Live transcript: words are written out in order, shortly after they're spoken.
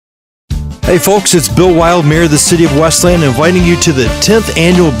Hey folks, it's Bill Wild, Mayor of the City of Westland, inviting you to the 10th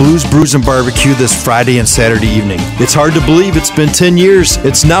Annual Blues, Brews and BBQ this Friday and Saturday evening. It's hard to believe it's been 10 years.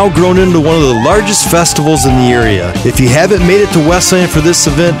 It's now grown into one of the largest festivals in the area. If you haven't made it to Westland for this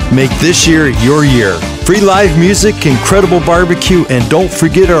event, make this year your year. Free live music, incredible barbecue, and don't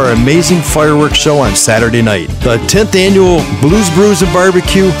forget our amazing fireworks show on Saturday night. The 10th Annual Blues, Brews and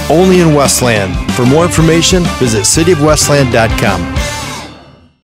BBQ, only in Westland. For more information, visit cityofwestland.com.